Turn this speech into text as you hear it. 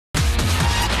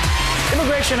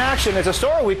Immigration action is a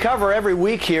story we cover every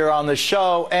week here on the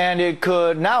show, and it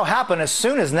could now happen as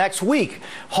soon as next week,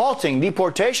 halting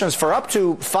deportations for up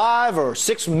to 5 or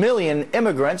 6 million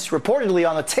immigrants reportedly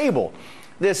on the table.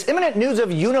 This imminent news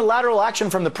of unilateral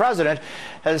action from the president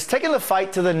has taken the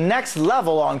fight to the next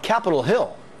level on Capitol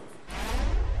Hill.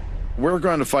 We're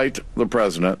going to fight the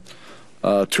president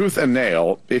tooth and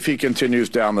nail if he continues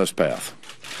down this path.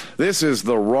 This is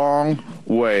the wrong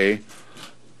way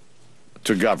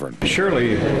to govern.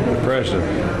 Surely the president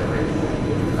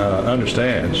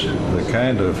understands the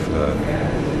kind of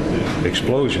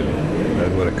explosion that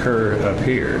would occur up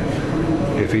here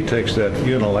if he takes that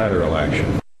unilateral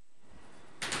action.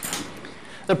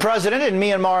 The president in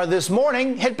Myanmar this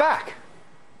morning hit back.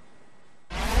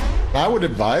 I would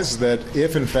advise that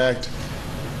if, in fact,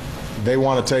 they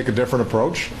want to take a different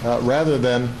approach, rather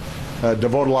than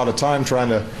devote a lot of time trying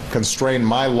to constrain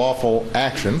my lawful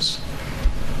actions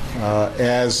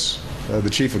as the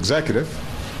chief executive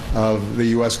of the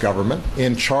U.S. government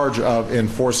in charge of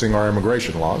enforcing our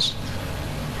immigration laws,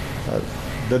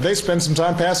 that they spend some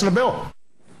time passing a bill.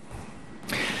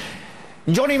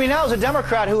 Joining me now is a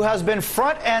Democrat who has been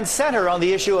front and center on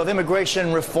the issue of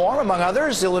immigration reform, among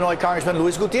others, Illinois Congressman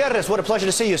Luis Gutiérrez. What a pleasure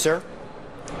to see you, sir.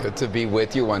 Good to be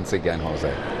with you once again,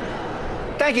 Jose.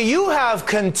 Thank you. You have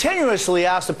continuously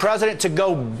asked the president to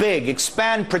go big,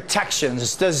 expand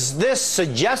protections. Does this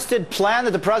suggested plan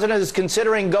that the president is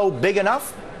considering go big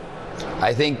enough?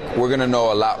 I think we're going to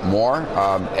know a lot more.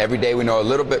 Every day we know a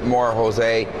little bit more,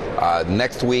 Jose.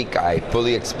 Next week, I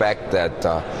fully expect that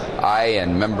I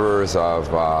and members of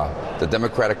the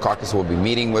Democratic caucus will be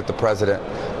meeting with the president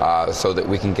so that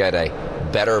we can get a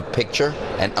better picture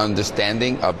and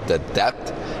understanding of the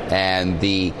depth and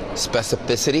the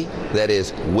specificity, that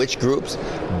is, which groups.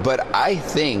 But I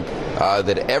think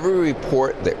that every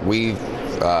report that we've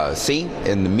seen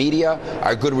in the media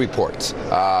are good reports.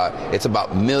 It's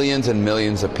about millions and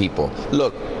millions of people.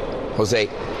 Look, Jose,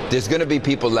 there's going to be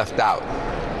people left out.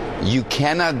 You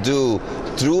cannot do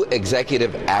through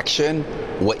executive action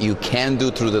what you can do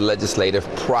through the legislative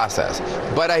process.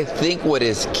 But I think what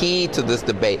is key to this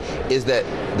debate is that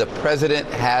the president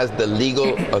has the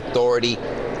legal authority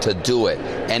to do it,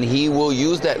 and he will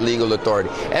use that legal authority.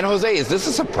 And Jose, is this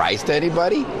a surprise to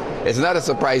anybody? It's not a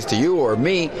surprise to you or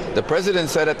me. The president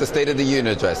said at the State of the Union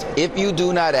address, if you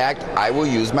do not act, I will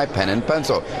use my pen and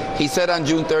pencil. He said on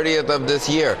June 30th of this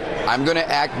year, I'm going to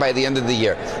act by the end of the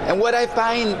year. And what I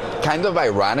find kind of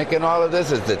ironic in all of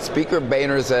this is that Speaker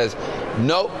Boehner says,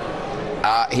 nope,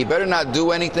 he better not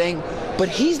do anything, but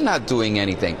he's not doing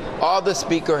anything. All the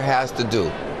speaker has to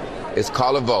do is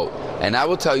call a vote. And I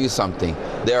will tell you something.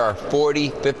 There are 40,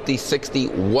 50, 60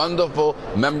 wonderful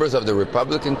members of the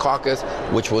Republican caucus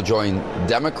which will join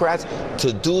Democrats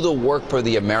to do the work for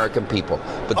the American people.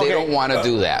 But they don't want to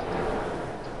do that.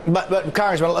 But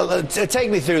Congressman, take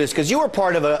me through this, because you were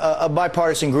part of a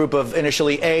bipartisan group of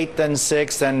initially 8, then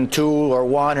 6, then 2 or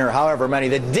 1 or however many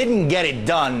that didn't get it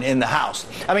done in the House.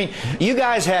 I mean, you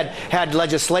guys had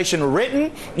legislation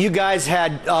written. You guys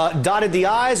had dotted the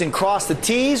I's and crossed the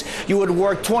T's. You would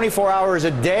work 24 hours a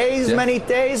day, many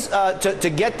days,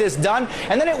 to get this done,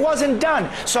 and then it wasn't done.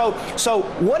 So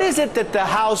what is it that the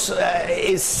House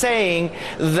is saying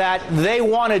that they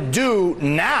want to do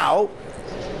now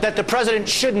that the president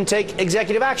shouldn't take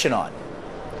executive action on?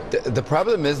 The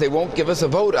problem is they won't give us a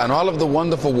vote on all of the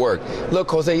wonderful work.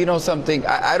 Look, Jose, you know something?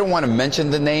 I don't want to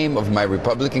mention the name of my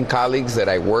Republican colleagues that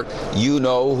I work. You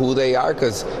know who they are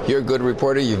because you're a good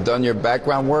reporter. You've done your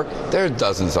background work. There are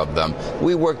dozens of them.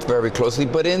 We worked very closely,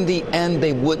 but in the end,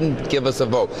 they wouldn't give us a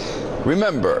vote.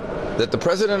 Remember that the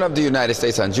President of the United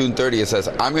States on June 30th says,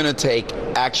 I'm going to take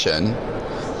action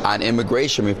on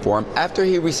immigration reform after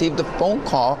he received a phone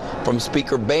call from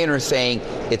Speaker Boehner saying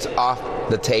it's off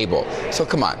the table. So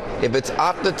come on, if it's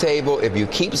off the table, if you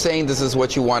keep saying this is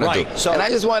what you want to do. So, and I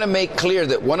just want to make clear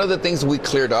that one of the things we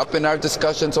cleared up in our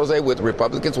discussions, Jose, with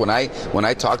Republicans, when I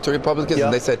talked to Republicans,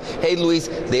 and they said, hey, Luis,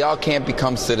 they all can't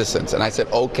become citizens. And I said,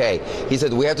 okay. He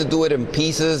said, we have to do it in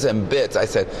pieces and bits. I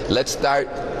said, let's start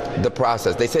the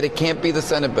process. They said it can't be the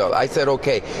Senate bill. I said,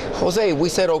 okay. Jose, we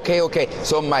said, okay.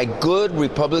 So my good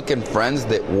Republican friends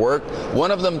that worked,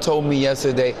 one of them told me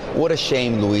yesterday, what a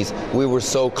shame, Luis. We were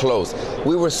so close.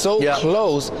 We were so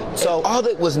close. So all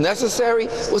that was necessary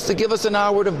was to give us an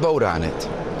hour to vote on it.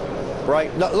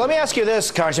 Right. Now, let me ask you this,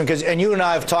 Congressman, because you and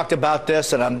I have talked about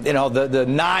this, and you know, the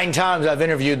 9 times I've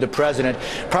interviewed the president,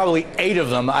 probably 8 of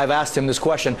them I've asked him this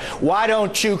question: why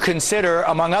don't you consider,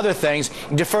 among other things,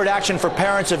 deferred action for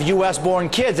parents of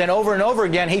U.S.-born kids? And over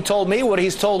again, he told me what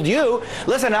he's told you.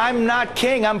 Listen, I'm not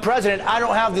king. I'm president. I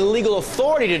don't have the legal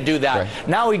authority to do that. Right.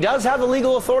 Now he does have the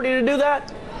legal authority to do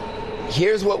that.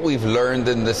 Here's what we've learned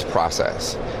in this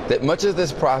process, that much of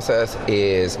this process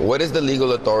is, what is the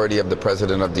legal authority of the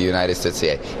President of the United States?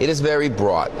 It is very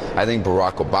broad. I think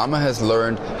Barack Obama has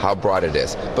learned how broad it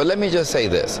is. But let me just say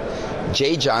this.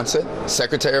 Jay Johnson,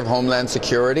 Secretary of Homeland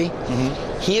Security,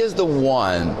 he is the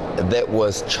one that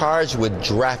was charged with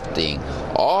drafting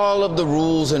all of the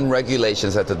rules and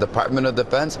regulations at the Department of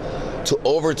Defense to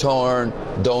overturn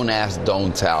Don't Ask,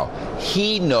 Don't Tell.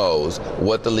 He knows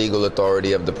what the legal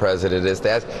authority of the president is.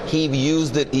 He's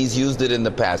used it in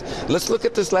the past. Let's look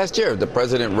at this last year. The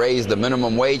president raised the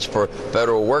minimum wage for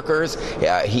federal workers.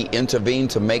 He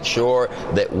intervened to make sure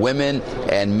that women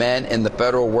and men in the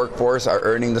federal workforce are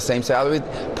earning the same salary.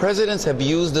 Presidents have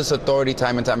used this authority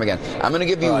time and time again. I'm going to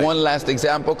give you one last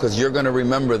example because you're going to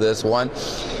remember this one.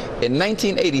 In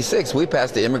 1986, we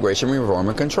passed the Immigration Reform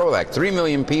and Control Act. 3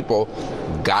 million people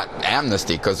got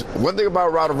amnesty, because one thing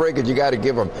about Ronald Reagan, you got to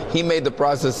give him. He made the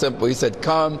process simple. He said,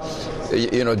 come,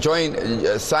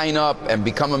 join, sign up and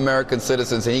become American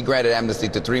citizens, and he granted amnesty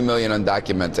to 3 million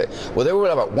undocumented. Well, there were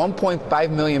about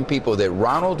 1.5 million people that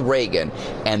Ronald Reagan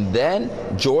and then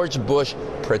George Bush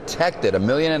protected, 1.5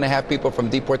 million people from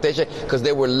deportation, because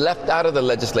they were left out of the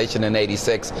legislation in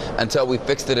 86 until we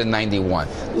fixed it in 91.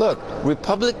 Look,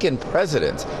 Republican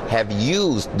presidents have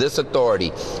used this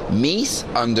authority. Meese,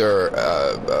 under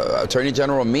Attorney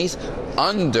General Meese,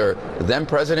 under then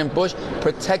President Bush,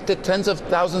 protected tens of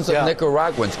thousands of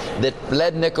Nicaraguans that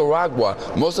fled Nicaragua.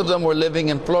 Most of them were living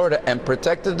in Florida, and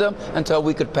protected them until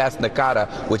we could pass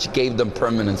NACADA, which gave them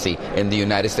permanency in the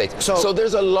United States. So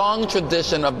there's a long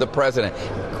tradition of the president.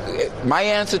 My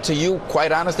answer to you,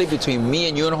 quite honestly, between me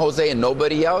and you and Jose and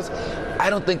nobody else, I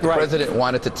don't think the president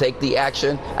wanted to take the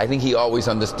action. I think he always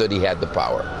understood he had the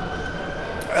power.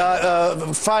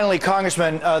 Finally,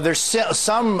 Congressman, there's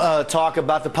some talk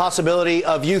about the possibility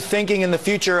of you thinking in the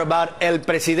future about El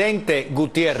Presidente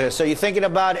Gutiérrez. So you thinking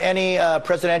about any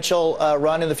presidential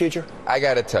run in the future? I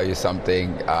got to tell you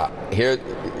something. Here,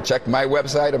 check my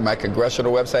website, or my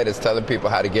congressional website. It's telling people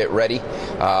how to get ready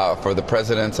for the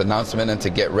president's announcement and to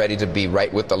get ready to be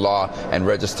right with the law and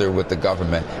register with the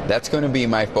government. That's going to be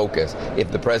my focus.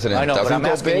 If the president doesn't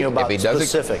go big, if he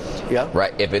doesn't,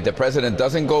 right? If the president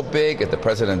doesn't go big, if the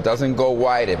president doesn't go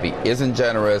wide, if he isn't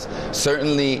generous,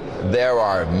 certainly there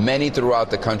are many throughout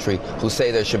the country who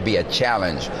say there should be a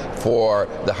challenge for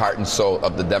the heart and soul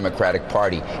of the Democratic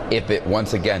Party if it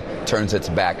once again turns its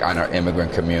back on our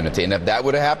immigrant community. And if that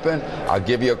would happen, I'll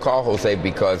give you a call, Jose,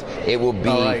 because it will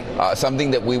be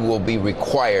something that we will be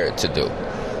required to do.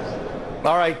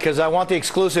 All right, because I want the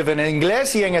exclusive in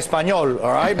inglés y en español.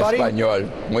 All right, buddy?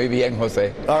 Español. Muy bien,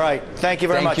 Jose. All right. Thank you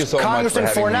very much. Thank you so Congressman,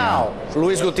 much for having me now,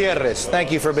 Luis Gutiérrez,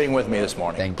 thank you for being with me this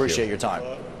morning. Thank you. Appreciate your time.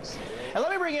 And let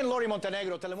me bring in Lori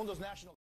Montenegro, Telemundo's national...